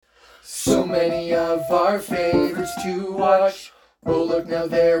So many of our favorites to watch. Oh look, now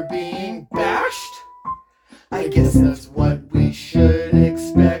they're being bashed. I guess that's what we should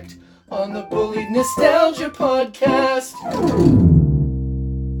expect on the Bullied Nostalgia Podcast.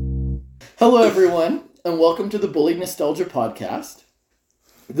 Hello everyone, and welcome to the Bullied Nostalgia Podcast.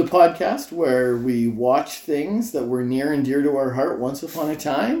 The podcast where we watch things that were near and dear to our heart once upon a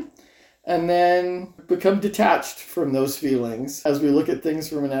time, and then become detached from those feelings as we look at things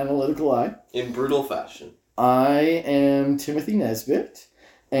from an analytical eye. In brutal fashion. I am Timothy Nesbitt,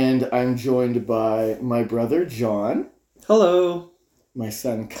 and I'm joined by my brother Jon. Hello. My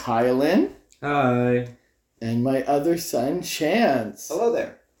son Kylan. Hi. And my other son Chance. Hello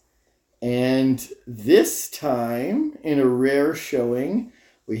there. And this time, in a rare showing,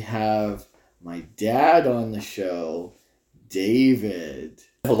 we have my dad on the show, David.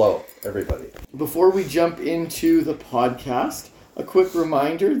 Hello, everybody. Before we jump into the podcast, a quick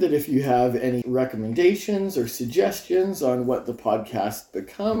reminder that if you have any recommendations or suggestions on what the podcast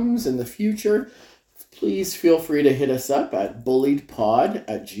becomes in the future, please feel free to hit us up at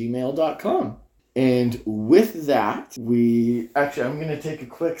bulliedpod@gmail.com. And with that, I'm going to take a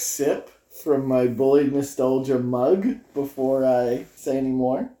quick sip from my Bullied Nostalgia mug before I say any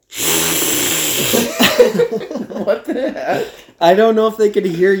more. What the heck? I don't know if they could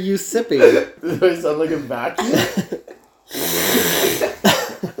hear you sipping. Do I sound like a vacuum?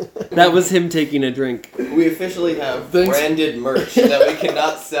 That was him taking a drink. We officially have branded merch that we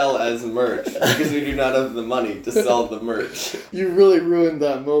cannot sell as merch because we do not have the money to sell the merch. You really ruined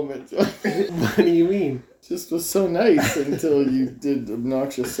that moment. What do you mean? Just was so nice until you did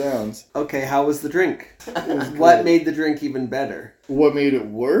obnoxious sounds. Okay, how was the drink? What made the drink even better? What made it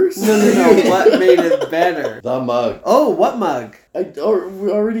worse? No. What made it better? The mug. Oh, what mug? We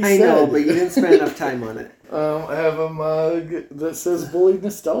already said. I know, but you didn't spend enough time on it. I have a mug that says Bullied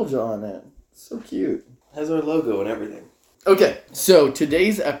Nostalgia on it. So cute. Has our logo and everything. Okay, so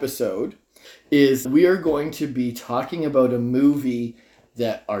today's episode is we are going to be talking about a movie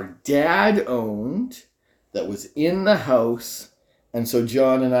that our dad owned that was in the house, and so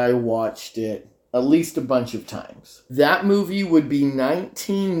Jon and I watched it at least a bunch of times. That movie would be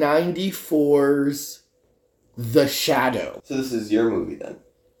 1994's The Shadow. So this is your movie then?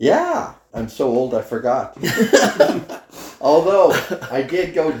 Yeah, I'm so old I forgot. Although, I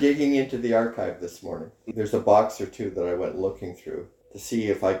did go digging into the archive this morning. There's a box or two that I went looking through to see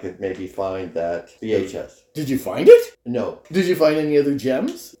if I could maybe find that VHS. Did you find it? No. Did you find any other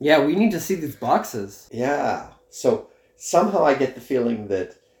gems? Yeah, we need to see these boxes. Yeah. So, somehow I get the feeling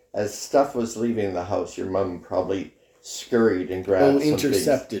that as stuff was leaving the house, your mom probably scurried and grabbed some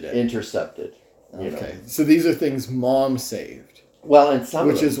intercepted things. it. Intercepted. Okay, so these are things Mom saved. Well, and some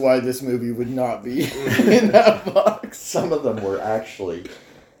which of them, is why this movie would not be in that box. Some of them were actually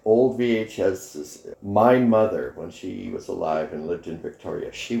old VHSs. My mother, when she was alive and lived in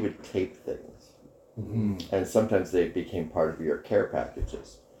Victoria, she would tape things. Mm-hmm. And sometimes they became part of your care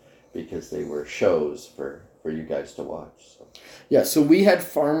packages because they were shows for you guys to watch. So. Yeah, so we had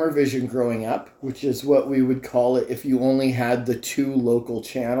Farmer Vision growing up, which is what we would call it if you only had the two local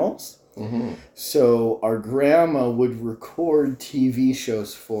channels. Mm-hmm. So our grandma would record TV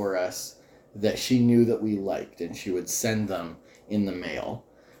shows for us that she knew that we liked, and she would send them in the mail.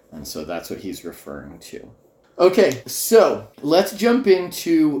 And so that's what he's referring to. Okay, so let's jump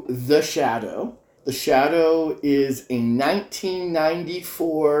into The Shadow. The Shadow is a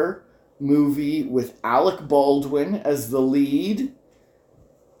 1994 movie with Alec Baldwin as the lead.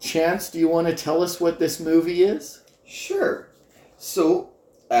 Chance, do you want to tell us what this movie is? Sure. So,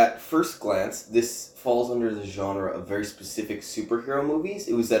 at first glance, this falls under the genre of very specific superhero movies.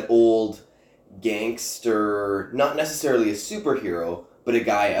 It was that old gangster, not necessarily a superhero, but a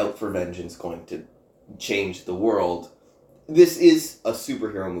guy out for vengeance going to change the world. This is a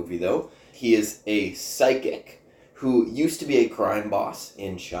superhero movie, though. He is a psychic who used to be a crime boss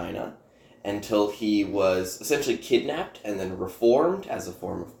in China until he was essentially kidnapped and then reformed as a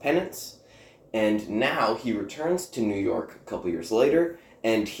form of penance. And now he returns to New York a couple years later,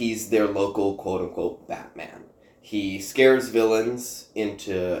 and he's their local quote-unquote Batman. He scares villains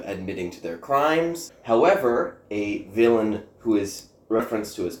into admitting to their crimes. However, a villain who is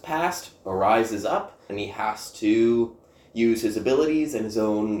referenced to his past arises up, and he has to use his abilities and his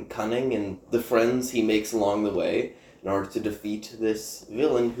own cunning and the friends he makes along the way in order to defeat this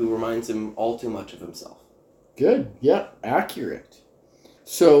villain who reminds him all too much of himself. Good. Yeah, accurate.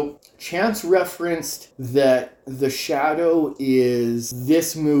 So, Chance referenced that The Shadow is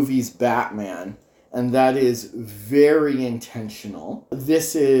this movie's Batman, and that is very intentional.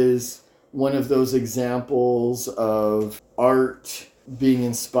 This is one of those examples of art being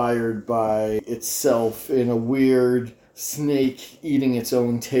inspired by itself in a weird snake eating its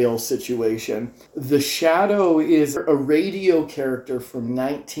own tail situation. The Shadow is a radio character from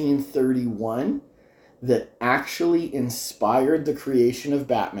 1931 that actually inspired the creation of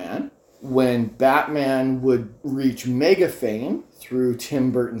Batman. When Batman would reach mega fame through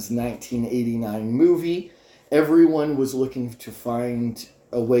Tim Burton's 1989 movie, everyone was looking to find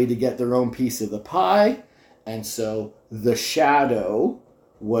a way to get their own piece of the pie, and so The Shadow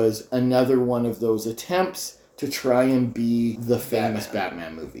was another one of those attempts to try and be the famous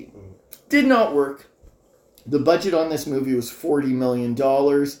Batman movie. Did not work. The budget on this movie was $40 million.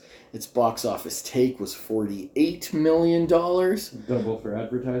 Its box office take was $48 million. Double for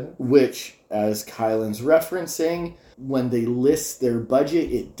advertising. Which, as Kylan's referencing, when they list their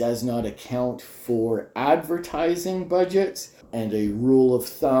budget, it does not account for advertising budgets. And a rule of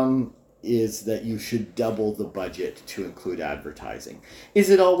thumb is that you should double the budget to include advertising. Is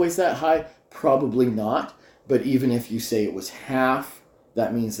it always that high? Probably not. But even if you say it was half,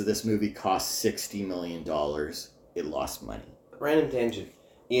 that means that this movie cost $60 million. It lost money. Random tangent.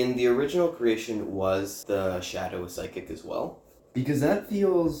 In the original creation, was the Shadow a psychic as well? Because that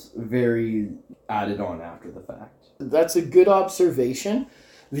feels very added on after the fact. That's a good observation.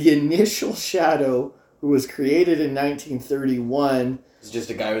 The initial Shadow, who was created in 1931... It's just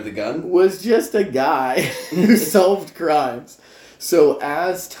a guy with a gun? Was just a guy who solved crimes. So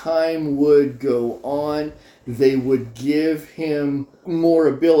as time would go on, they would give him more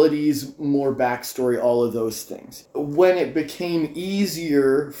abilities, more backstory, all of those things. When it became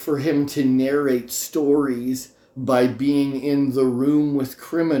easier for him to narrate stories by being in the room with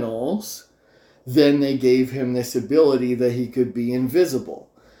criminals, then they gave him this ability that he could be invisible.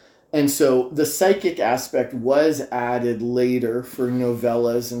 And so the psychic aspect was added later for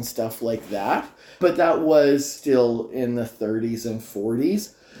novellas and stuff like that. But that was still in the 30s and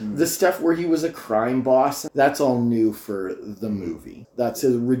 40s. The stuff where he was a crime boss, that's all new for the movie. That's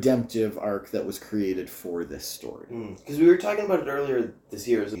a redemptive arc that was created for this story. Because we were talking about it earlier this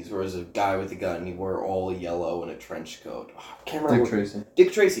year. There was a guy with a gun. He wore all yellow and a trench coat. Oh, I can't remember. Dick Tracy.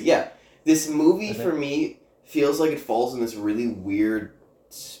 Dick Tracy, yeah. This movie, for me, feels like it falls in this really weird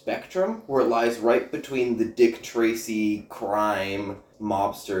spectrum where it lies right between the Dick Tracy crime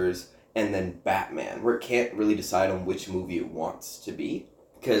mobsters and then Batman, where it can't really decide on which movie it wants to be.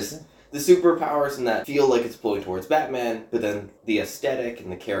 Because the superpowers in that feel like it's pulling towards Batman, but then the aesthetic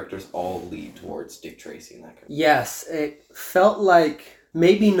and the characters all lead towards Dick Tracy and that kind of Yes, it felt like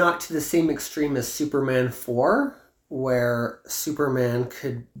maybe not to the same extreme as Superman 4, where Superman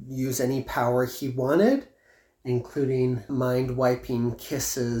could use any power he wanted, including mind-wiping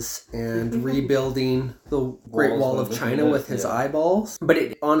kisses and rebuilding the Great Wall of China with his eyeballs. But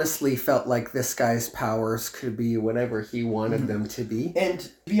it honestly felt like this guy's powers could be whatever he wanted them to be. And to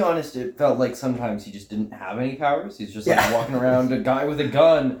be honest, it felt like sometimes he just didn't have any powers. He's just like walking around a guy with a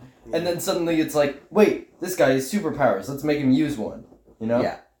gun. And then suddenly it's like, wait, this guy has superpowers. Let's make him use one. You know?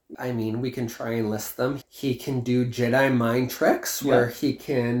 Yeah. I mean, we can try and list them. He can do Jedi mind tricks where he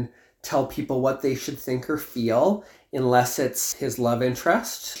can tell people what they should think or feel, unless it's his love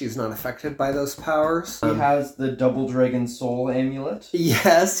interest. She's not affected by those powers. He has the Double Dragon Soul Amulet.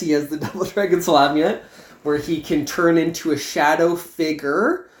 Yes, he has the Double Dragon Soul Amulet, where he can turn into a shadow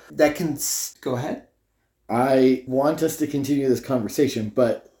figure that can... Go ahead. I want us to continue this conversation,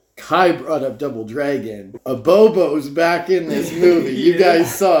 but Kai brought up Double Dragon. A Bobo's back in this movie. You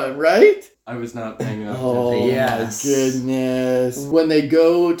guys saw him, right? I was not paying enough Oh Yes. my goodness. When they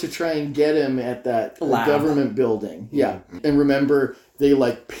go to try and get him at that Lab. government building. Yeah. And remember, they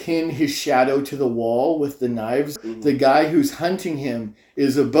like pin his shadow to the wall with the knives. The guy who's hunting him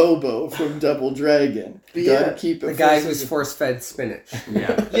is a Bobo from Double Dragon. Gotta keep it The guy fresh. who's force-fed spinach.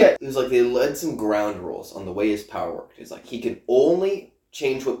 Yeah. Yeah, it was like they led some ground rules on the way his power worked. It's like he can only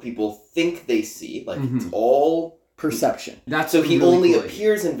change what people think they see. Like, it's all... perception. That's So he really only cool.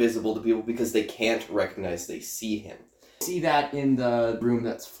 appears invisible to people because they can't recognize they see him. See that in the room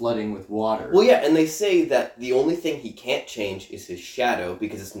that's flooding with water. Well, yeah, and they say that the only thing he can't change is his shadow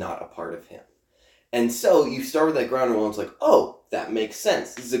because it's not a part of him. And so you start with that ground rule and it's like, oh, that makes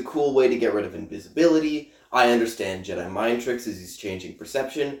sense. This is a cool way to get rid of invisibility. I understand Jedi mind tricks as he's changing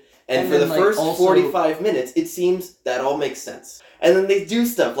perception. And for then, the like, first also- 45 minutes, it seems that all makes sense. And then they do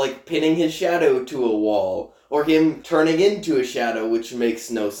stuff like pinning his shadow to a wall, or him turning into a shadow, which makes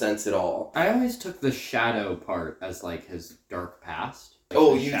no sense at all. I always took the shadow part as like his dark past. Like,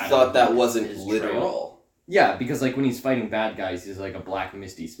 Oh, the you shadow thought that of wasn't his literal. trail. Yeah, because like when he's fighting bad guys, he's like a black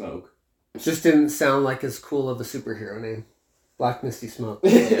misty smoke. It just didn't sound like as cool of a superhero name. Black Misty Smoke.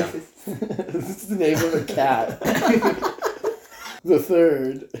 Yeah. This is the name of a cat. The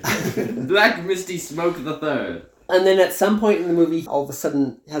third. Black Misty Smoke the Third. And then at some point in the movie, all of a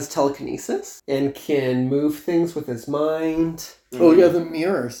sudden has telekinesis and can move things with his mind. Oh yeah, the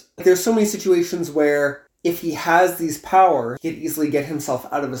mirrors. There's so many situations where if he has these powers, he could easily get himself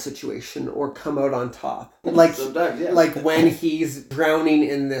out of a situation or come out on top. Like, Sometimes, yeah. like when he's drowning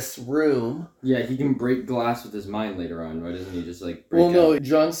in this room. Yeah, he can break glass with his mind later on. Why doesn't he just like break Well, no, out?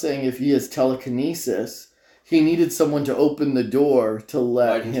 John's saying if he has telekinesis, he needed someone to open the door to Why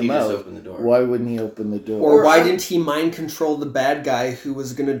let didn't him he just out. open the door? Why wouldn't he open the door? Or why didn't he mind control the bad guy who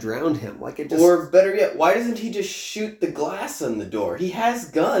was going to drown him? Like it just. Or better yet, why doesn't he just shoot the glass on the door? He has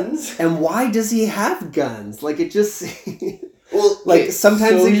guns. And why does he have guns? Like it just. Well, like wait,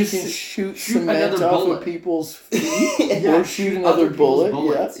 sometimes so they he just can shoot shoot cement another off bullet. of people's feet, Yeah, or shoot another other people's bullet.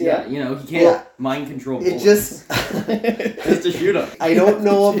 bullets. Yeah. You know, he can't Yeah. mind control It bullets. just. Just to shoot him. I don't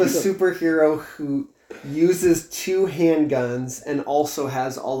know of a superhero who uses 2 handguns and also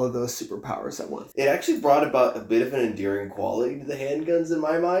has all of those superpowers at once. It actually brought about a bit of an endearing quality to the handguns in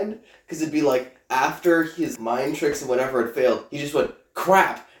my mind. Because it'd be like, after his mind tricks and whatever had failed, he just went,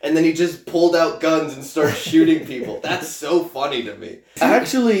 crap! And then he just pulled out guns and started shooting people. That's so funny to me.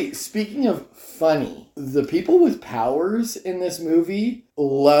 Actually, speaking of funny, the people with powers in this movie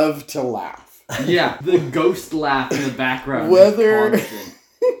love to laugh. Yeah, the ghost laugh in the background. Whether- Is constant.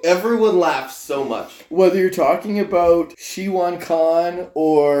 Everyone laughs so much. Whether you're talking about Shiwan Khan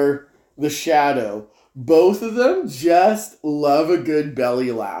or the Shadow, both of them just love a good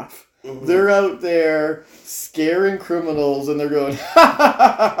belly laugh. Mhm. They're out there scaring criminals and they're going,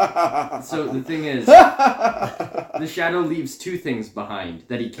 So the thing is, the Shadow leaves 2 things behind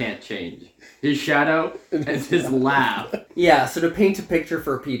that he can't change. His shadow and his laugh. Yeah, so to paint a picture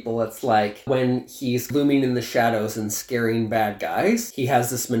for people, it's like when he's looming in the shadows and scaring bad guys, he has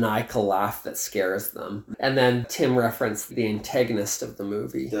this maniacal laugh that scares them. And then Tim referenced the antagonist of the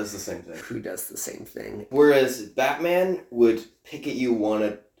movie, Does the same thing. who does the same thing. Whereas Batman would pick at you one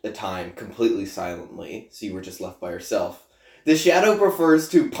at a time, completely silently, so you were just left by yourself. The Shadow prefers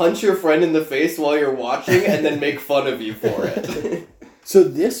to punch your friend in the face while you're watching and then make fun of you for it. So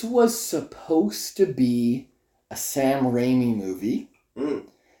this was supposed to be a Sam Raimi movie. Mm.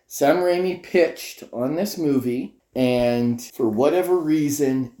 Sam Raimi pitched on this movie and for whatever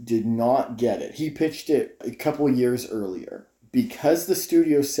reason did not get it. He pitched it a couple years earlier. Because the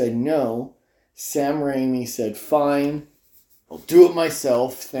studio said no, Sam Raimi said, fine, I'll do it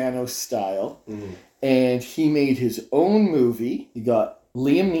myself, Thanos style. Mm. And he made his own movie. He got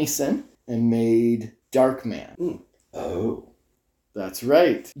Liam Neeson and made Darkman. Oh. That's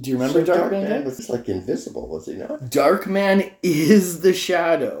right. Do you remember So Darkman? Darkman was like invisible, was he not? Darkman is the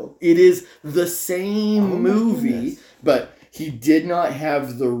Shadow. It is the same Oh my movie, goodness. but he did not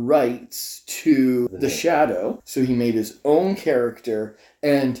have the rights to the Shadow, so he made his own character,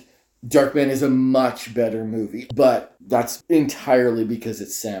 and Darkman is a much better movie, but that's entirely because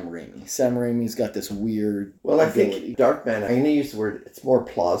it's Sam Raimi. Sam Raimi's got this weird Well, I ability. think Darkman, I'm going to use the word, it's more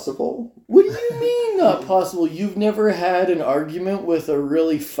plausible. What do you mean not possible? You've never had an argument with a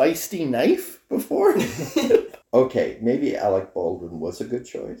really feisty knife before? Okay, maybe Alec Baldwin was a good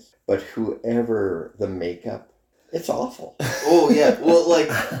choice, but whoever the makeup, it's awful. Oh, yeah. Well, like,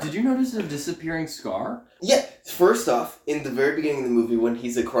 Did you notice a disappearing scar? yeah, first off, in the very beginning of the movie, when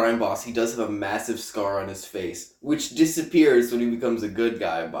he's a crime boss, he does have a massive scar on his face, which disappears when he becomes a good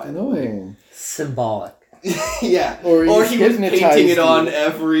guy, by the way. No. Symbolic. Yeah. Or Or he's he was hypnotized painting it on you.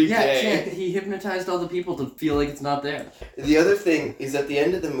 every Yeah, day. he hypnotized all the people to feel like it's not there. The other thing is at the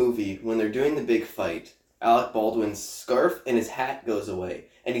end of the movie, when they're doing the big fight, Alec Baldwin's scarf and his hat goes away,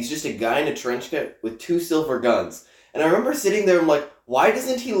 and he's just a guy in a trench coat with 2 silver guns. And I remember sitting there, I'm like, why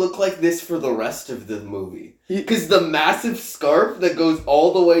doesn't he look like this for the rest of the movie? Because the massive scarf that goes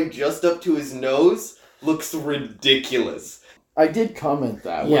all the way just up to his nose looks ridiculous. I did comment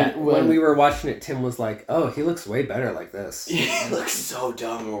that. Yeah, when we were watching it, Tim was like, oh, he looks way better like this. He looks so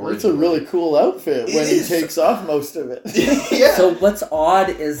dumb. It's a really cool outfit when he is. takes off most of it. Yeah. So what's odd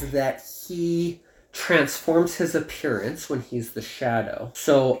is that he transforms his appearance when he's the Shadow.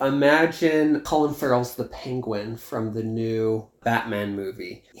 So imagine Colin Farrell's the Penguin from the new Batman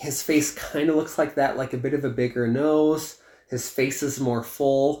movie. His face kind of looks like that, like a bit of a bigger nose. His face is more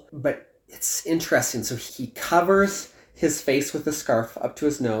full, but it's interesting. So he covers his face with a scarf up to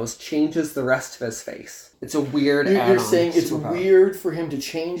his nose, changes the rest of his face. It's a weird You're add-on saying it's superpower. weird for him to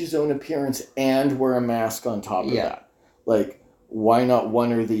change his own appearance and wear a mask on top of Yeah. that. Like, why not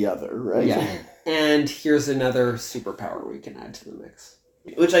one or the other, right? Yeah. And here's another superpower we can add to the mix.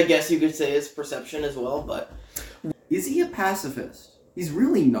 Which I guess you could say is perception as well, but... Is he a pacifist? He's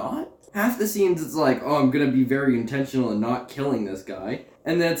really not. half the scenes it's like, oh, I'm gonna be very intentional in not killing this guy.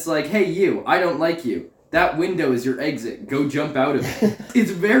 And then it's like, hey, you, I don't like you. That window is your exit. Go jump out of it.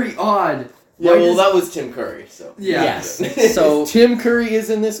 It's very odd. Yeah, well, that was Tim Curry, so. Yeah. Yes. So Tim Curry is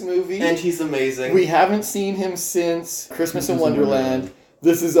in this movie. And he's amazing. We haven't seen him since Christmas in Wonderland.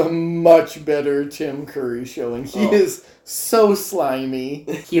 This is a much better Tim Curry showing. He is so slimy.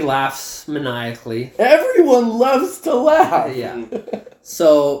 he laughs maniacally. Everyone loves to laugh. Yeah.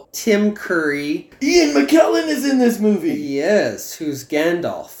 So Tim Curry, Ian McKellen is in this movie. yes, who's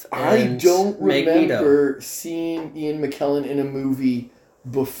Gandalf. I and don't Magneto. remember seeing Ian McKellen in a movie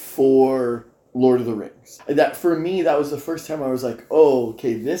before Lord of the Rings. That, for me, that was the first time I was like, oh,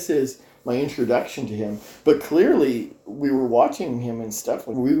 okay, this is my introduction to him. But clearly, we were watching him and stuff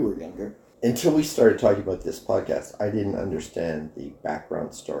when we were younger. Until we started talking about this podcast, I didn't understand the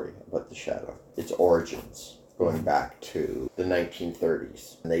background story about the Shadow. Its origins, going back to the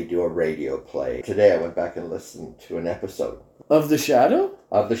 1930s. And they do a radio play. Today I went back and listened to an episode Of the Shadow?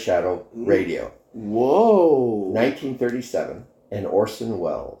 of the Shadow radio. Whoa. 1937, and Orson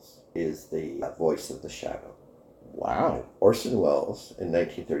Welles is the voice of the Shadow. Wow. Orson Welles in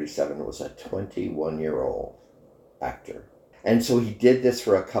 1937 was a 21-year-old actor. And so he did this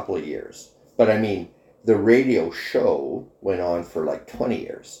for a couple of years. But I mean, the radio show went on for like 20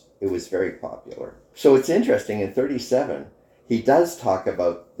 years. It was very popular. So it's interesting, in 37, he does talk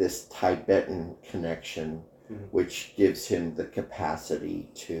about this Tibetan connection, which gives him the capacity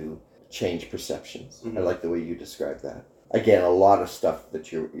to change perceptions. I like the way you described that. Again, a lot of stuff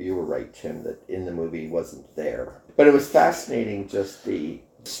that you were right, Tim, that in the movie wasn't there. But it was fascinating, just the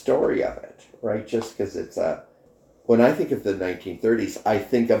story of it, right? Just because it's when I think of the 1930s, I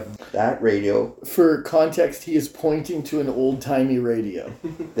think of that radio. For context, he is pointing to an old-timey radio.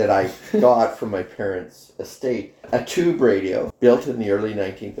 That I got from my parents' estate. A tube radio built in the early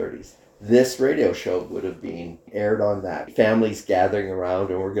 1930s. This radio show would have been aired on that. Families gathering around,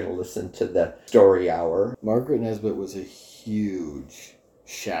 and we're going to listen to the story hour. Margaret Nesbitt was a huge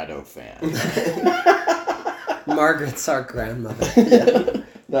Shadow fan. Margaret's our grandmother. Yeah,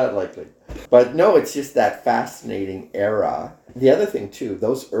 not likely. But no, it's just that fascinating era. The other thing, too,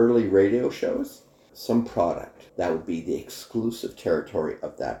 those early radio shows, some product, that would be the exclusive territory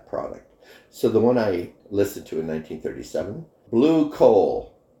of that product. So the one I listened to in 1937, Blue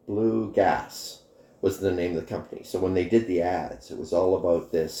Coal, Blue Gas was the name of the company. So when they did the ads, it was all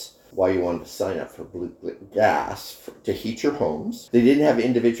about this, why you wanted to sign up for Blue Gas to heat your homes. They didn't have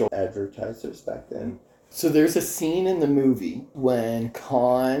individual advertisers back then. So there's a scene in the movie when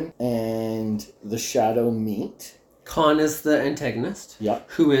Khan and the Shadow meet. Khan is the antagonist, Yep.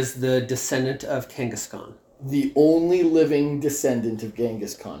 who is the descendant of Genghis Khan. The only living descendant of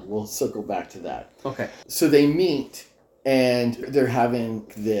Genghis Khan. We'll circle back to that. Okay. So they meet and they're having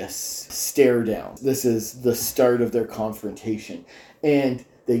this stare down. This is the start of their confrontation. And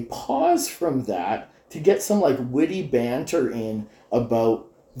they pause from that to get some like witty banter in about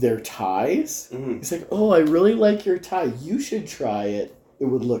their ties. He's like, oh, I really like your tie. You should try it. It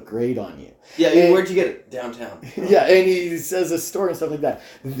would look great on you. Yeah, And- where'd you get it? Downtown. Yeah, and he says a story and stuff like that.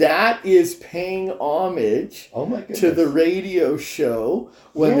 That is paying homage Oh my goodness. to the radio show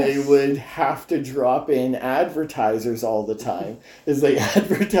when Yes. they would have to drop in advertisers all the time as they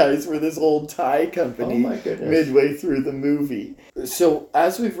advertise for this old tie company Oh my goodness. midway through the movie. So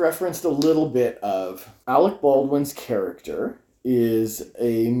as we've referenced a little bit of, Alec Baldwin's character is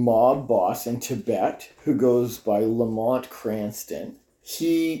a mob boss in Tibet who goes by Lamont Cranston.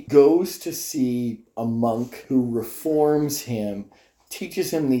 He goes to see a monk who reforms him, teaches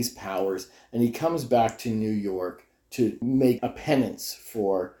him these powers, and he comes back to New York to make a penance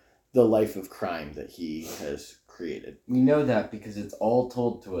for the life of crime that he has created. We know that because it's all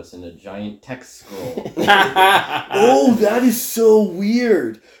told to us in a giant text scroll. Oh, that is so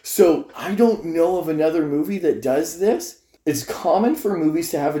weird. So I don't know of another movie that does this. It's common for movies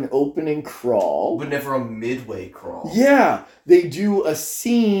to have an opening crawl. But never a midway crawl. Yeah, they do a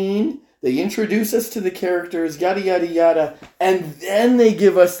scene, they introduce us to the characters, yada, yada, yada, and then they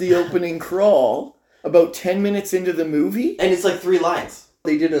give us the opening crawl about 10 minutes into the movie. And it's like 3 lines.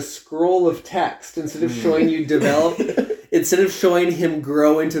 They did a scroll of text instead of showing you develop, instead of showing him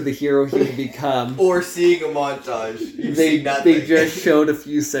grow into the hero he would become. Or seeing a montage. You They see nothing. they just showed a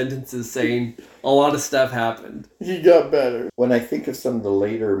few sentences saying a lot of stuff happened. He got better. When I think of some of the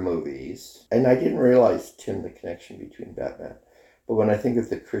later movies, and I didn't realize, Tim, the connection between Batman, but when I think of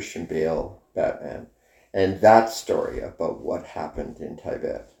the Christian Bale Batman and that story about what happened in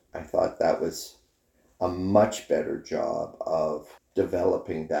Tibet, I thought that was a much better job of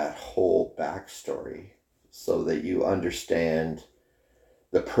developing that whole backstory so that you understand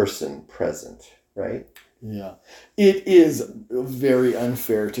the person present, right? Yeah. It is very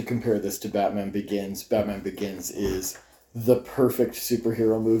unfair to compare this to Batman Begins. Batman Begins is the perfect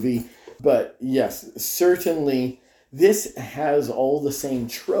superhero movie. But yes, certainly this has all the same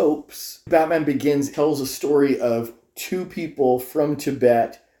tropes. Batman Begins tells a story of two people from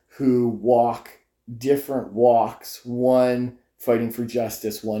Tibet who walk different walks, one fighting for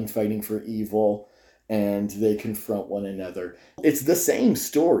justice, one fighting for evil, and they confront one another. It's the same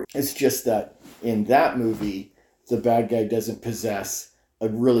story. It's just that in that movie, the bad guy doesn't possess a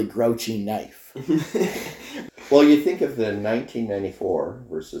really grouchy knife. Well, you think of the 1994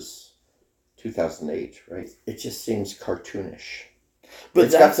 versus 2008, right? It just seems cartoonish. But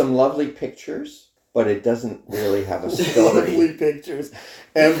It's got some lovely pictures, but it doesn't really have a story. Lovely pictures.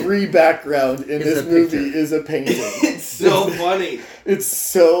 Every background in Is this a movie picture. is a painting. It's so funny. It's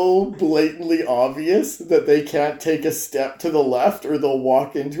so blatantly obvious that they can't take a step to the left or they'll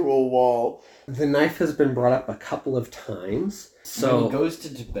walk into a wall. The knife has been brought up a couple of times. When So he goes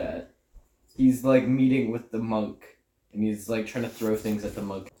to Tibet, he's like meeting with the monk, and he's like trying to throw things at the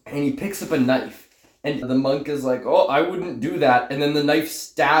monk, and he picks up a knife, and the monk is like, "Oh, I wouldn't do that," and then the knife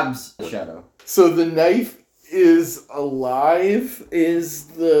stabs Shadow. So the knife is alive, is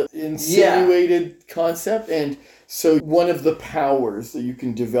the insinuated concept. And so one of the powers that you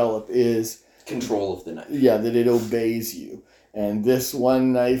can develop is, Control of the knife. yeah, that it obeys you. And this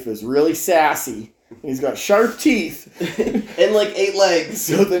one knife is really sassy. He's got sharp teeth. And like 8 legs.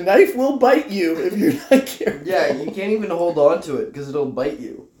 So the knife will bite you if you're not careful. Yeah, you can't even hold on to it because it'll bite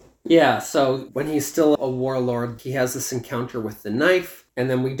you. yeah, so when he's still a warlord, he has this encounter with the knife, and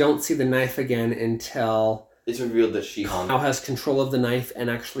then we don't see the knife again until It's revealed that Shihan now has control of the knife and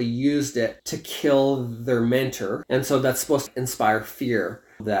actually used it to kill their mentor. And so that's supposed to inspire fear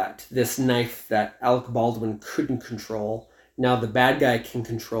that this knife that Alec Baldwin couldn't control, now the bad guy can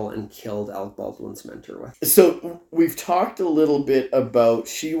control and killed Alec Baldwin's mentor with. So we've talked a little bit about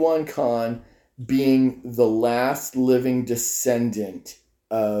Shiwan Khan being the last living descendant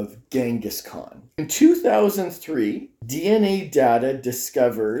of Genghis Khan. In 2003, DNA data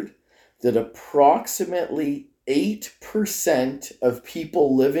discovered that approximately 8% of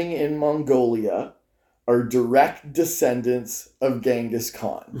people living in Mongolia are direct descendants of Genghis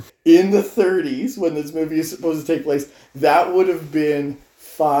Khan. In the 30s, when this movie is supposed to take place, that would have been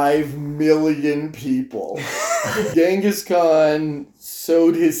 5 million people. Genghis Khan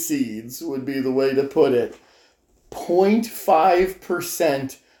sowed his seeds, would be the way to put it.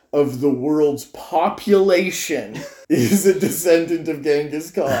 0.5% of the world's population is a descendant of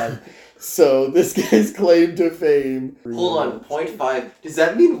Genghis Khan. So this guy's claim to fame. Hold on, 0.5. Does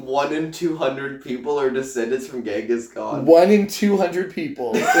that mean 1 in 200 people are descendants from Genghis Khan? 1 in 200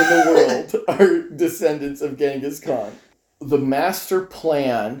 people in the world are descendants of Genghis Khan. The master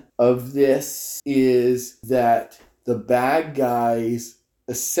plan of this is that the bad guys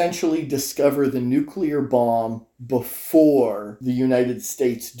essentially discover the nuclear bomb before the United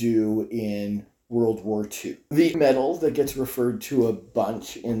States do in World War II. The metal that gets referred to a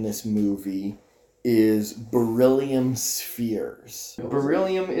bunch in this movie is beryllium spheres.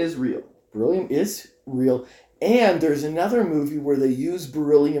 Beryllium is real. Beryllium is real. And there's another movie where they use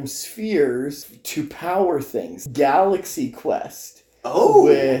beryllium spheres to power things. Galaxy Quest. Oh!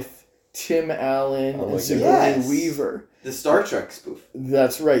 With Tim Allen and Sigourney yes. Weaver. The Star Trek spoof.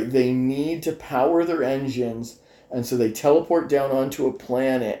 That's right. They need to power their engines, and so they teleport down onto a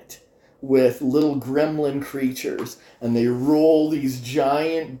planet with little gremlin creatures, and they roll these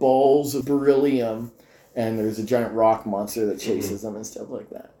giant balls of beryllium, and there's a giant rock monster that chases them and stuff like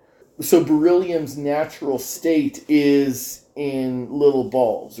that. So beryllium's natural state is in little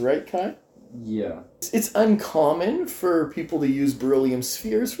balls, right, Kai? Yeah. It's uncommon for people to use beryllium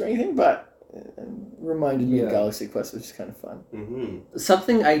spheres for anything, but it reminded me of Galaxy Quest, which is kind of fun. Mm-hmm.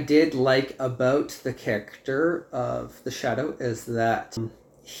 Something I did like about the character of the Shadow is that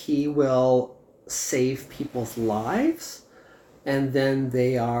he will save people's lives, and then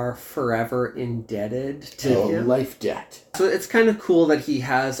they are forever indebted to him. Life debt. So it's kind of cool that he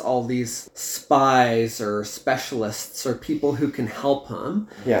has all these spies or specialists or people who can help him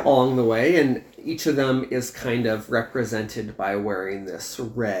along the way, and each of them is kind of represented by wearing this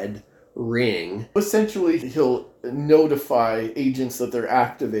red ring. Essentially, he'll notify agents that they're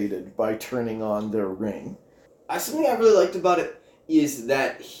activated by turning on their ring. Something I really liked about it is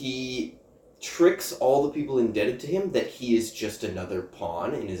that he tricks all the people indebted to him that he is just another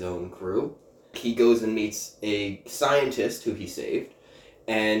pawn in his own crew. He goes and meets a scientist who he saved,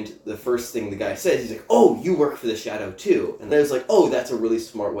 And the first thing the guy says, he's like, "Oh, you work for the Shadow too." And I was like, "Oh, that's a really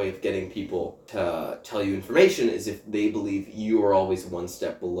smart way of getting people to tell you information, is if they believe you are always one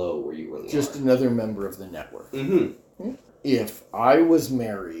step below where you really Just are." another member of the network. Mm-hmm. If I was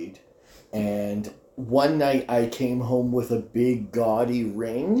married and one night I came home with a big gaudy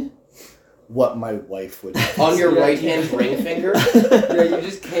ring, what my wife would have. On your right hand ring finger? Yeah, you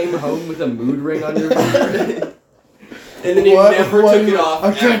just came home with a mood ring on your finger. And then you never took it off.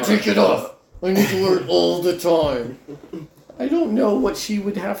 I can't ever. take it off. I need to wear it all the time. I don't know what she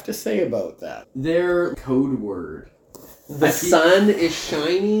would have to say about that. Their code word. The sun is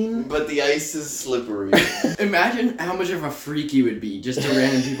shining. But the ice is slippery. Imagine how much of a freak you would be just to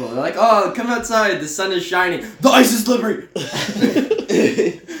random people. They're like, "Oh, come outside, the sun is shining. The ice is slippery."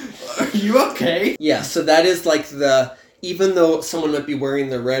 Are you okay? Yeah, so that is like even though someone might be wearing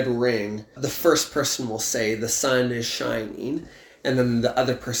the red ring, the first person will say the sun is shining, and then the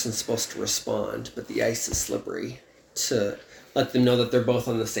other person's supposed to respond, but the ice is slippery, to let them know that they're both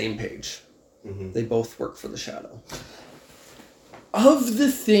on the same page. Mm-hmm. They both work for the Shadow. Of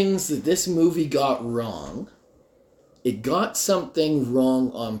the things that this movie got wrong, it got something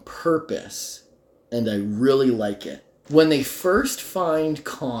wrong on purpose, and I really like it. When they first find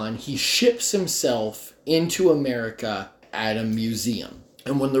Khan, he ships himself into America at a museum.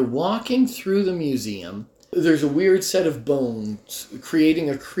 And when they're walking through the museum, there's a weird set of bones creating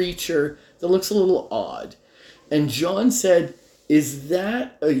a creature that looks a little odd. And Jon said, "Is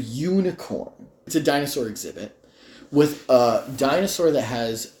that a unicorn?" It's a dinosaur exhibit with a dinosaur that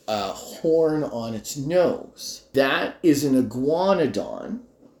has a horn on its nose. That is an iguanodon.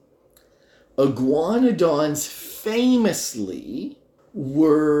 Iguanodons famously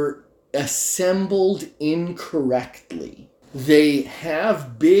were assembled incorrectly. They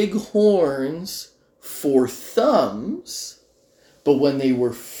have big horns for thumbs, but when they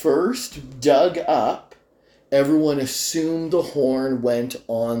were first dug up, everyone assumed the horn went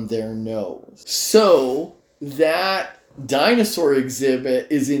on their nose. So that dinosaur exhibit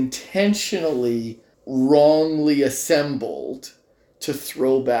is intentionally wrongly assembled to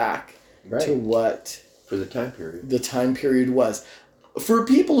throw back to what For the time period. the time period was. For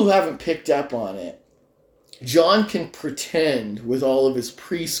people who haven't picked up on it, Jon can pretend with all of his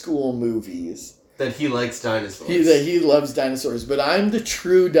preschool movies That he likes dinosaurs. that he loves dinosaurs, but I'm the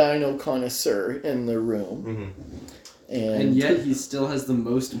true dino connoisseur in the room. Mm-hmm. And yet he still has the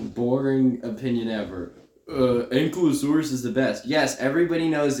most boring opinion ever. Ankylosaurus is the best. Yes, everybody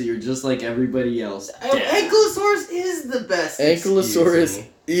knows that you're just like everybody else. Ankylosaurus is the best. Ankylosaurus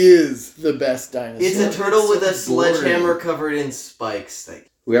is the best dinosaur. It's a turtle with a so boring. sledgehammer covered in spikes.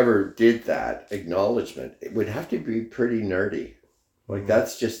 Whoever did that acknowledgement, it would have to be pretty nerdy. Like,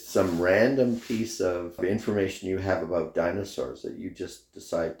 that's just some random piece of information you have about dinosaurs that you just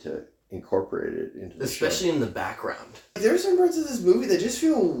decide to incorporate it into the Especially show. in the background. There are some parts of this movie that just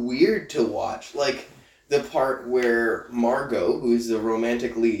feel weird to watch. Like the part where Margot, who is the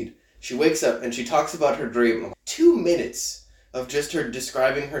romantic lead, she wakes up and she talks about her dream. 2 minutes of just her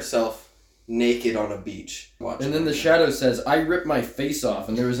describing herself naked on a beach. And then the Shadow says, "I ripped my face off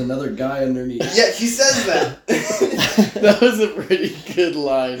and there was another guy underneath." Yeah, he says that. That was a pretty good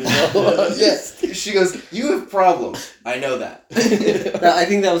line. In all honesty. Yes, she goes, "You have problems. I know that." I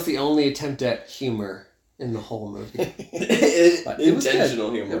think that was the only attempt at humor in the whole movie. But it was Intentional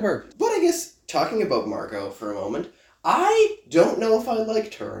good. humor. It worked. But I guess, talking about Margot for a moment, I don't know if I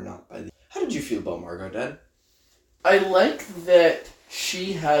liked her or not. How did you feel about Margot, Dad? I like that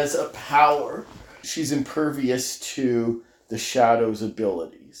she has a power. She's impervious to the Shadow's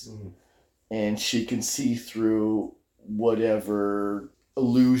abilities. Mm-hmm. And she can see through whatever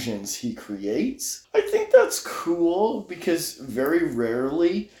illusions he creates. I think that's cool because very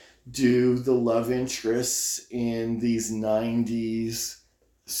rarely do the love interests in these 90s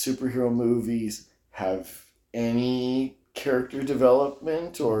superhero movies have any character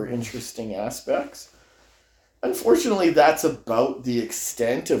development or interesting aspects. Unfortunately, that's about the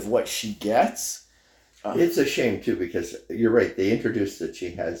extent of what she gets. It's a shame, too, because you're right. They introduced that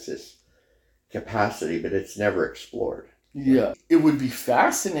she has this capacity, but it's never explored. Yeah. It would be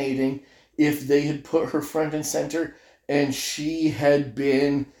fascinating if they had put her front and center and she had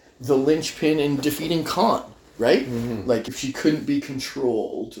been the linchpin in defeating Khan, right? Mm-hmm. Like, if she couldn't be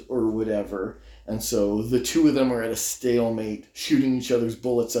controlled or whatever. And so the two of them are at a stalemate, shooting each other's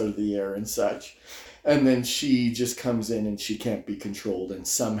bullets out of the air and such. And then she just comes in and she can't be controlled. And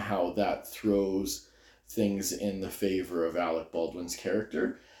somehow that throws things in the favor of Alec Baldwin's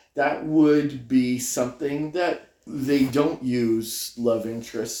character. That would be something that they don't use love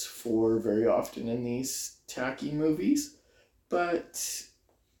interests for very often in these tacky movies. But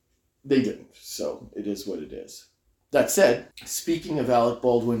they didn't. So it is what it is. That said, speaking of Alec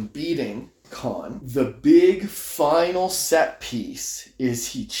Baldwin beating Khan, the big final set piece is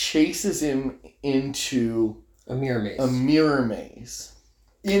he chases him into A mirror maze. a mirror maze.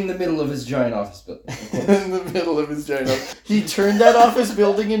 In the middle of his giant office building. In the middle of his giant office. He turned that office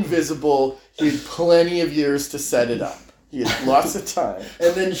building invisible. He had plenty of years to set it up. He had lots of time.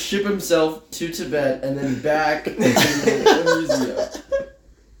 And then ship himself to Tibet and then back to the museum.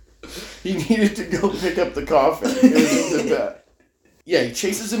 He needed to go pick up the coffin. It was in Tibet. Yeah, he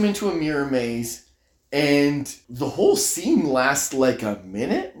chases him into a mirror maze, and the whole scene lasts like a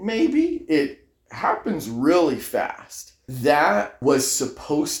minute, maybe? It happens really fast. That was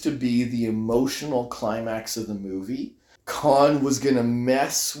supposed to be the emotional climax of the movie. Khan was going to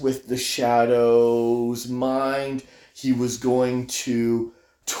mess with the Shadow's mind. He was going to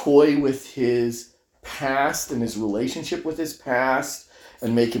toy with his past and his relationship with his past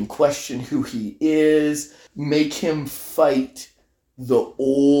and make him question who he is, make him fight the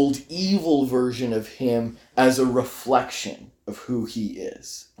old evil version of him as a reflection of who he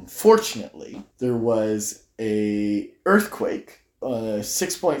is. Unfortunately, there was a earthquake,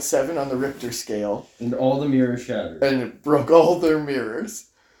 6.7 on the Richter scale, And all the mirrors shattered. and it broke all their mirrors.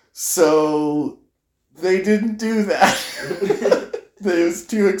 So they didn't do that. It was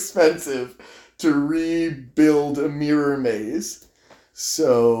too expensive to rebuild a mirror maze.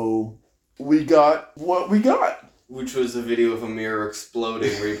 So we got what we got. Which was a video of a mirror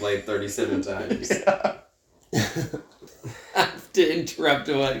exploding replayed 37 times. Yeah. I have to interrupt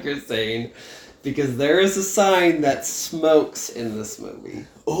what you're saying because there is a sign that smokes in this movie.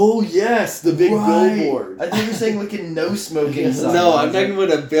 Oh yes, the big billboard. I think you're saying like a no smoking sign. No, I'm talking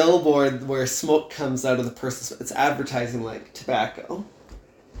about a billboard where smoke comes out of the person's... It's advertising like tobacco.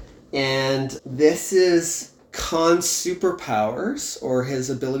 And this is Khan's superpowers, or his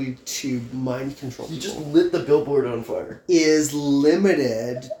ability to mind control He people, just lit the billboard on fire. is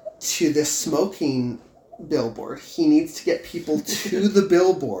limited to the smoking billboard. He needs to get people to the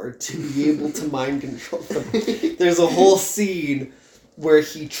billboard to be able to mind control them. There's a whole scene where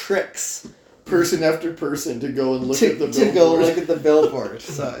he tricks Person after person to go and look at the billboard. to go look at the billboard.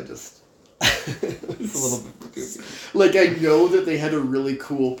 So I just... it's a little bit goofy. Like, I know that they had a really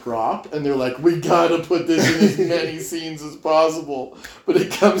cool prop, and they're like, we gotta put this in as many scenes as possible. But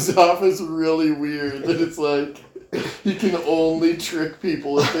it comes off as really weird that it's like, you can only trick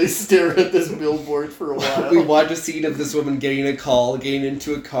people if they stare at this billboard for a while. We watch a scene of this woman getting a call, getting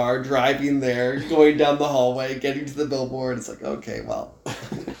into a car, driving there, going down the hallway, getting to the billboard. It's like, okay, well.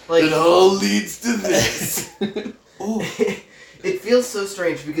 Like, It all leads to this. oh, it feels so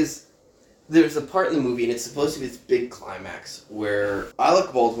strange because there's a part in the movie, and it's supposed to be this big climax, where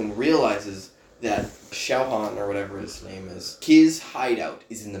Alec Baldwin realizes that Shauhan, or whatever his name is, his hideout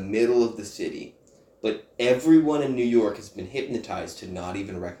is in the middle of the city, but everyone in New York has been hypnotized to not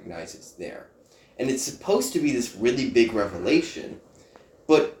even recognize it's there. And it's supposed to be this really big revelation,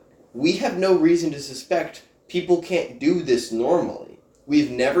 but we have no reason to suspect people can't do this normally.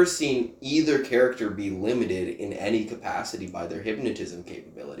 We've never seen either character be limited in any capacity by their hypnotism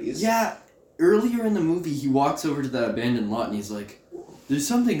capabilities. Yeah, earlier in the movie, he walks over to that abandoned lot and he's like, there's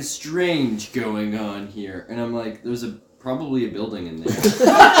something strange going on here. And I'm like, there's probably a building in there.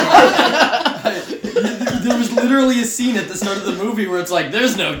 There was literally a scene at the start of the movie where it's like,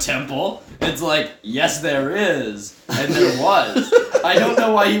 there's no temple. It's like, yes, there is. And there was. I don't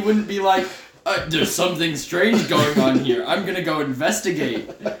know why he wouldn't be like, there's something strange going on here. I'm gonna go investigate.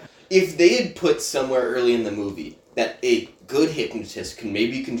 If they had put somewhere early in the movie that a good hypnotist can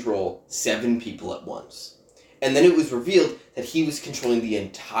maybe control 7 people at once, and then it was revealed that he was controlling the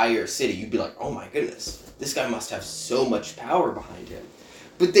entire city, you'd be like, oh my goodness, this guy must have so much power behind him.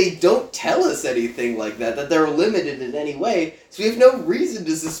 But they don't tell us anything like that they're limited in any way, so we have no reason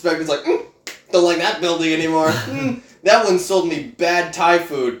to suspect it's like, don't like that building anymore. That one sold me bad Thai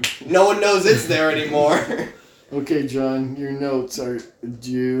food. No one knows it's there anymore. Okay, John, your notes are...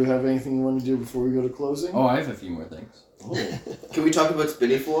 Do you have anything you want to do before we go to closing? Oh, I have a few more things. Oh. Can we talk about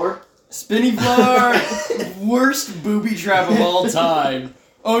Spinny Floor? Spinny floor! Worst booby trap of all time.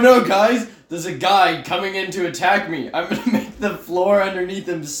 Oh no, guys! There's a guy coming in to attack me. I'm gonna make the floor underneath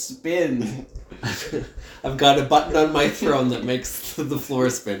him spin. I've got a button on my throne that makes the floor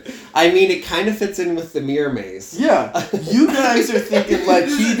spin. I mean, it kind of fits in with the mirror maze. Yeah, you guys are thinking like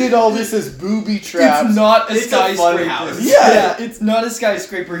he did all this as booby traps. It's not a It's a fun skyscraper. house. Yeah. It's not a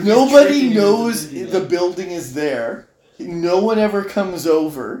skyscraper. He's Nobody tricking you knows into doing the that. building is there. No one ever comes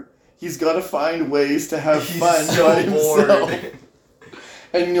over. He's got to find ways to have He's fun so by himself. bored.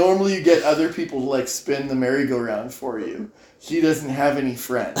 And normally you get other people to like spin the merry-go-round for you. he doesn't have any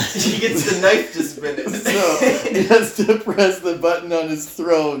friends. He gets the knife to spin it. So he has to press the button on his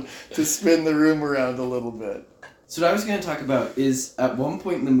throne to spin the room around a little bit. So what I was going to talk about is at one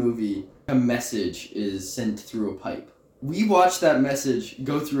point in the movie, a message is sent through a pipe. We watched that message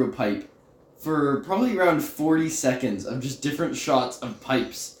go through a pipe for probably around 40 seconds of just different shots of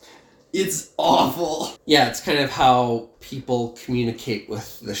pipes. It's awful. Yeah, it's kind of how people communicate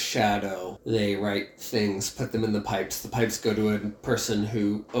with the shadow. They write things, put them in the pipes. The pipes go to a person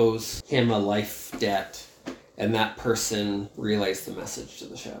who owes him a life debt, and that person relays the message to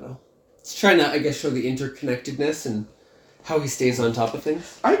the shadow. It's trying to, I guess, show the interconnectedness and how he stays on top of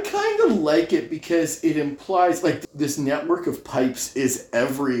things. I kind of like it because it implies, like, this network of pipes is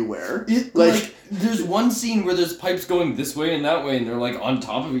everywhere. Like, there's one scene where there's pipes going this way and that way, and they're, like, on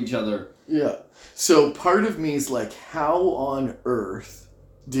top of each other. Yeah. So part of me is like, how on earth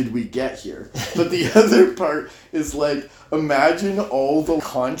did we get here? But the other part is like, imagine all the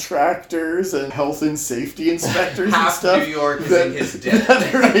contractors and health and safety inspectors and stuff. New York is in his debt.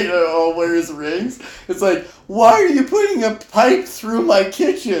 That all wears rings. It's like, why are you putting a pipe through my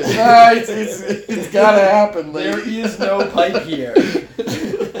kitchen? It's gotta happen, lady. There is no pipe here.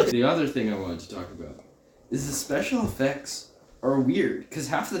 The other thing I wanted to talk about is the special effects are weird, because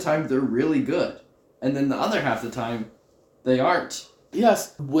half the time they're really good, and then the other half the time they aren't.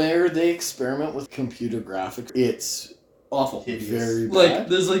 Yes, where they experiment with computer graphics, it's Awful. very bad. Like,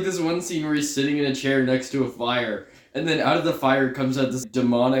 there's like this one scene where he's sitting in a chair next to a fire, and then out of the fire comes out this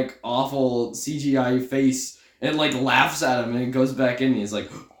demonic, awful CGI face, and like laughs at him, and it goes back in, and he's like,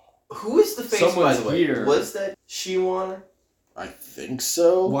 Who is the face, by Someone's the way? here. Was that Shiwan? I think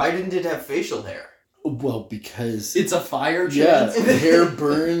so. Why didn't it have facial hair? Well, because... it's a fire yeah, chance. the hair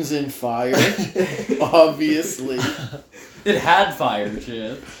burns in fire, obviously. It had fire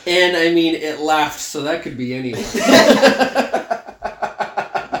chance. And, I mean, it laughed, so that could be anyone.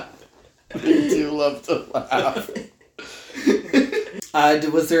 They do love to laugh.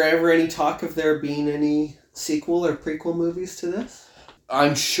 Was there ever any talk of there being any sequel or prequel movies to this?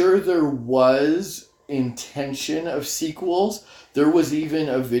 I'm sure there was intention of sequels. There was even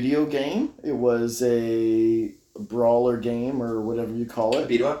a video game. It was a brawler game, or whatever you call it.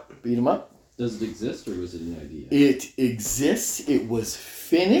 Beat 'em up? Beat 'em up. Does it exist, or was it an idea? It exists. It was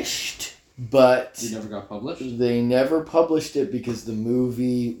finished, but It never got published? they never published it because the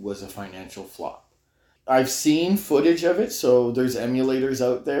movie was a financial flop. I've seen footage of it, so there's emulators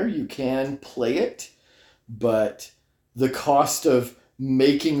out there. You can play it, but the cost of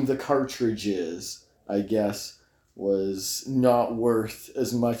making the cartridges, I guess, was not worth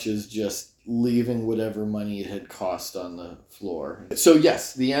as much as just leaving whatever money it had cost on the floor. So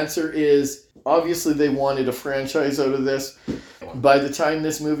yes, the answer is obviously they wanted a franchise out of this. By the time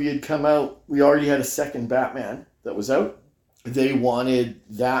this movie had come out, we already had a second Batman that was out. They wanted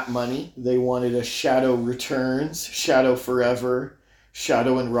that money. They wanted a Shadow Returns, Shadow Forever,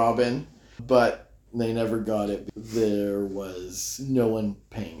 Shadow and Robin, but they never got it. There was no one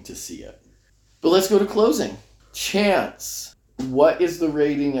paying to see it. But let's go to closing. Chance, what is the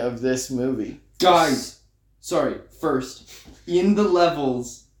rating of this movie? Guys, sorry, first, in the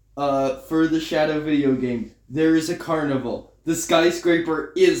levels for the Shadow video game, there is a carnival. The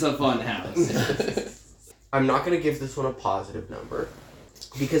skyscraper is a fun house. I'm not going to give this one a positive number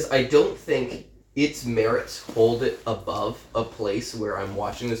because I don't think its merits hold it above a place where I'm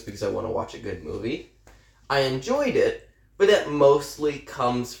watching this because I want to watch a good movie. I enjoyed it, but that mostly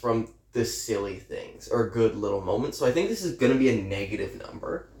comes from the silly things or good little moments. So I think this is going to be a negative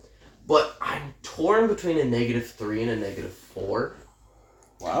number. But I'm torn between a -3 and a -4.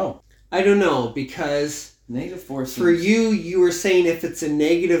 Wow. I don't know, because -4 for you were saying if it's a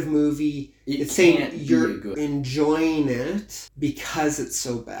negative movie, it's saying you're enjoying it because it's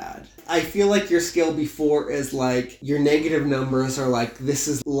so bad. I feel like your scale before is like, your negative numbers are like, this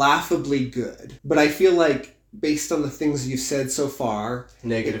is laughably good. But I feel like, based on the things you've said so far...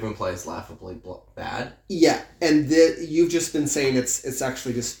 Negative implies laughably bad. Yeah, and you've just been saying it's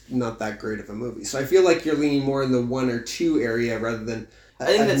actually just not that great of a movie. So I feel like you're leaning more in the 1 or 2 area rather than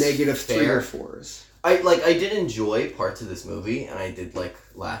I think that's -3 or 4s. I did enjoy parts of this movie, and I did like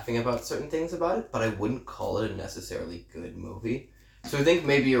laughing about certain things about it, but I wouldn't call it a necessarily good movie. So I think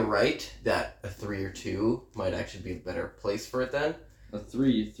maybe you're right that a 3 or 2 might actually be a better place for it then. A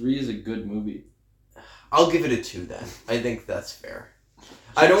 3. 3 is a good movie. I'll give it a 2 then. I think that's fair.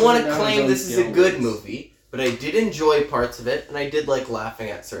 I don't want to claim this is a good movie, but I did enjoy parts of it, and I did like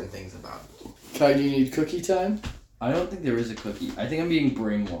laughing at certain things about it. Kai, do you need cookie time? I don't think there is a cookie. I think I'm being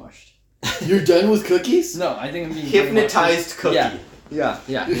brainwashed. You're done with cookies? No, I think I'm being Hypnotized brainwashed. cookie. Yeah. Yeah.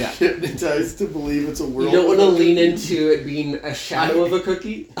 You're hypnotized to believe it's a world. You don't want to without lean cookies. into it being a shadow of a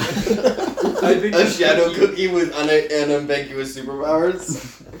cookie? I think A shadow cookie with unambiguous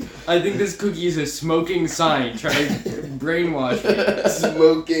superpowers. I think this cookie is a smoking sign trying to brainwash me.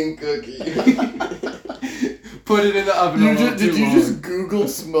 Smoking cookie. Put it in the oven. Did you just Google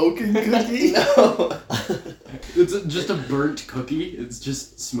smoking cookie? No. It's just a burnt cookie. It's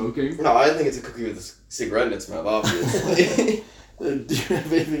just smoking. No, I think it's a cookie with a cigarette in its mouth, obviously. Do you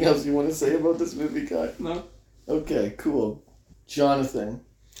have anything else you want to say about this movie, Kai? No. Okay, cool. Jonathan.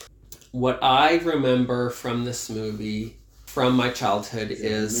 What I remember from this movie, from my childhood,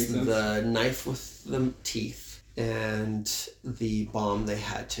 is make sense? the knife with the teeth and the bomb they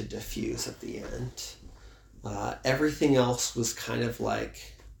had to defuse at the end. Everything else was kind of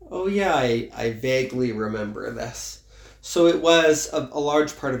like, oh yeah, I vaguely remember this. So it was, a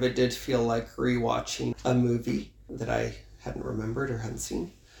large part of it did feel like rewatching a movie that I hadn't remembered or hadn't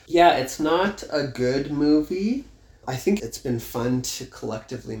seen. Yeah, it's not a good movie. I think it's been fun to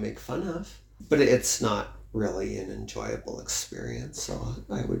collectively make fun of, but it's not really an enjoyable experience, so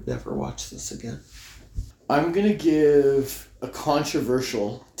I would never watch this again. I'm going to give a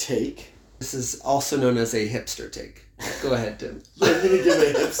controversial take. This is also known as a hipster take. Go ahead, Tim. I'm going to give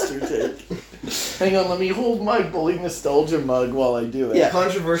a hipster take. Hang on, let me hold my Bullied nostalgia mug while I do it. Yeah.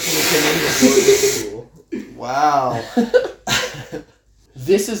 Controversial opinion before this school. Wow.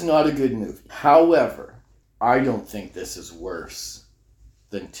 This is not a good movie. However, I don't think this is worse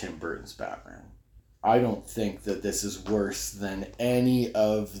than Tim Burton's Batman. I don't think that this is worse than any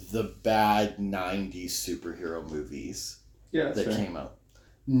of the bad 90s superhero movies that came out.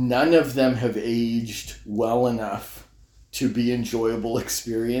 None of them have aged well enough to be enjoyable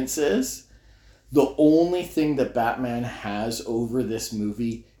experiences. The only thing that Batman has over this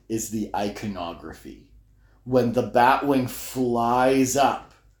movie is the iconography. When the Batwing flies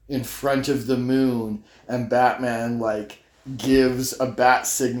up in front of the moon and Batman gives a bat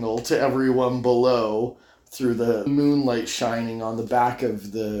signal to everyone below through the moonlight shining on the back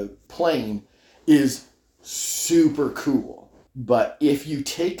of the plane is super cool. But if you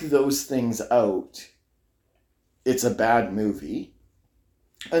take those things out, it's a bad movie.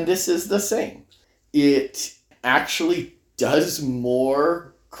 And this is the same. It actually does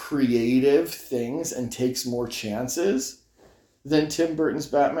more creative things and takes more chances than Tim Burton's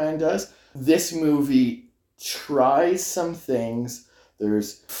Batman does. This movie tries some things.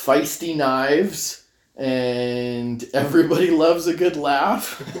 There's feisty knives and everybody loves a good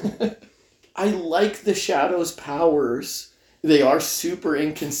laugh. I like the Shadow's powers. They are super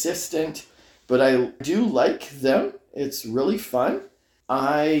inconsistent, but I do like them. It's really fun.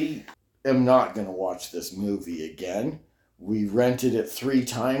 I am not going to watch this movie again. We rented it 3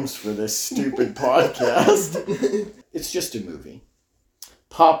 times for this stupid podcast. It's just a movie.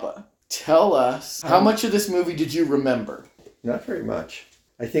 Papa, tell us, how much of this movie did you remember? Not very much.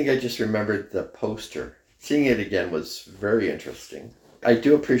 I think I just remembered the poster. Seeing it again was very interesting. I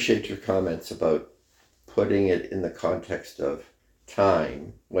do appreciate your comments about putting it in the context of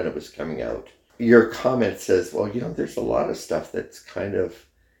time when it was coming out. Your comment says, well, there's a lot of stuff that's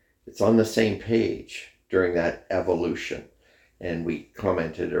it's on the same page during that evolution. And we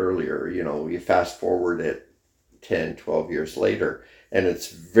commented earlier, you fast forward it 10, 12 years later, and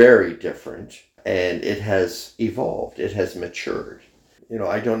it's very different, and it has evolved. It has matured.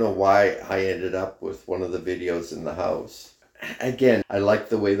 I don't know why I ended up with one of the videos in the house. Again, I like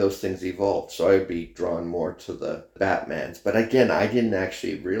the way those things evolved, so I would be drawn more to the Batmans. But again, I didn't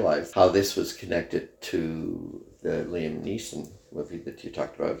actually realize how this was connected to the Liam Neeson movie that you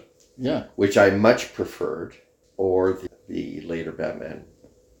talked about. Yeah. Which I much preferred, or the later Batman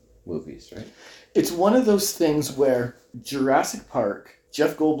movies, right? It's one of those things where Jurassic Park,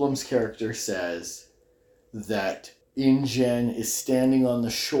 Jeff Goldblum's character says that InGen is standing on the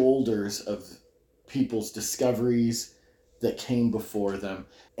shoulders of people's discoveries that came before them,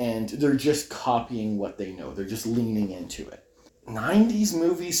 and they're just copying what they know. They're just leaning into it. 90s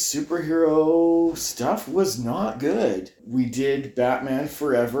movies, superhero stuff was not good. We did Batman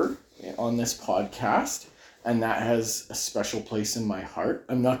Forever on this podcast, and that has a special place in my heart.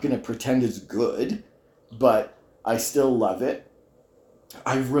 I'm not going to pretend it's good, but I still love it.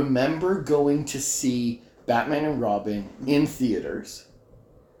 I remember going to see Batman and Robin in theaters.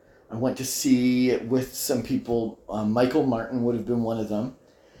 I went to see it with some people. Michael Martin would have been one of them.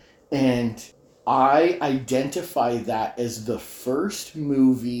 And I identify that as the first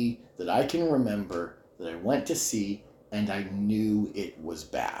movie that I can remember that I went to see and I knew it was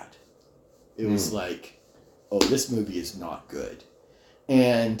bad. It was like, oh, this movie is not good.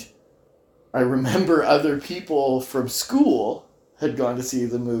 And I remember other people from school had gone to see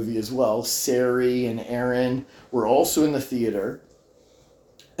the movie as well. Sari and Aaron were also in the theater.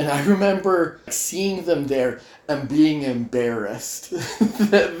 And I remember seeing them there and being embarrassed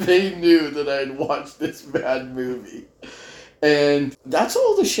that they knew that I had watched this bad movie. And that's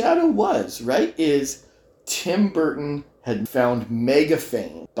all The Shadow was, right? Is Tim Burton had found mega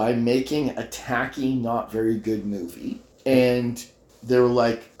fame by making a tacky, not very good movie. And they were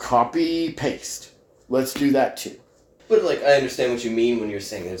like, copy, paste. Let's do that too. But, like, I understand what you mean when you're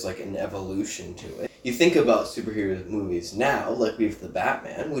saying there's, like, an evolution to it. You think about superhero movies now, like we have The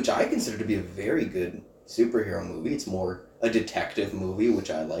Batman, which I consider to be a very good superhero movie. It's more a detective movie,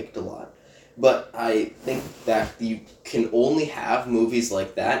 which I liked a lot. But I think that you can only have movies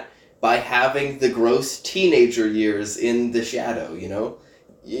like that by having the gross teenager years in The Shadow, you know?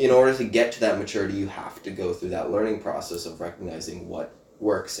 In order to get to that maturity, you have to go through that learning process of recognizing what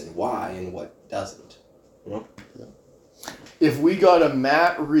works and why and what doesn't, you know? Yeah. If we got a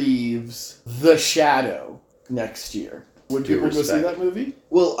Matt Reeves The Shadow next year, would people go see that movie?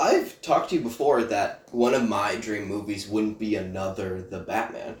 Well, I've talked to you before that one of my dream movies wouldn't be another The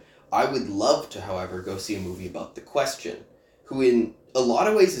Batman. I would love to, however, go see a movie about The Question, who in a lot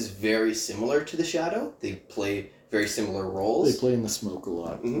of ways is very similar to The Shadow. They play very similar roles. They play in the smoke a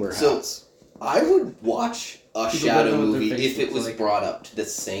lot. Mm-hmm. Wear So hats. I would watch a People Shadow don't know what their movie face if it looks was like. brought up to the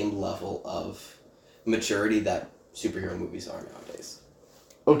same level of maturity that superhero movies are nowadays.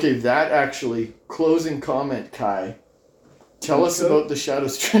 Okay, that actually, closing comment, Kai. Tell us about the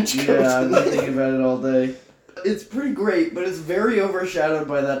Shadow's trench coat. Yeah, I've been thinking about it all day. It's pretty great, but it's very overshadowed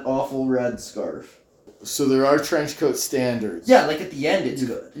by that awful red scarf. So there are trench coat standards. Yeah, like at the end it's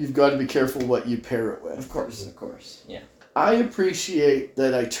good. You've got to be careful what you pair it with. Of course. Yeah. I appreciate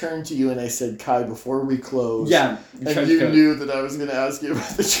that I turned to you and I said, Kai, before we close. Yeah, And you knew that I was going to ask you about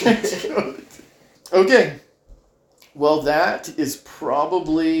the trench coat. Okay. Well, that is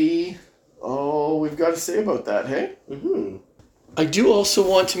probably all we've got to say about that, hey? Mm-hmm. I do also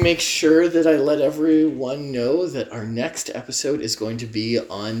want to make sure that I let everyone know that our next episode is going to be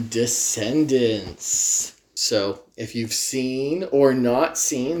on Descendants. So, if you've seen or not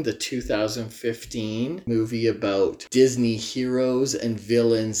seen the 2015 movie about Disney heroes and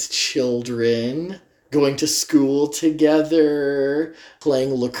villains' children going to school together,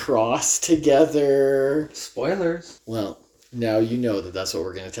 playing lacrosse together. Spoilers. Well, now you know that that's what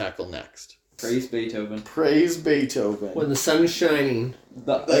we're going to tackle next. Praise Beethoven. Praise Beethoven. When the sun's shining.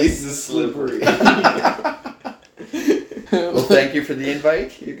 The Ice is slippery. Well, thank you for the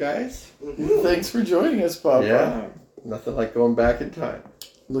invite, you guys. Thanks for joining us, Papa. Yeah, nothing like going back in time.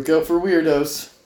 Look out for weirdos.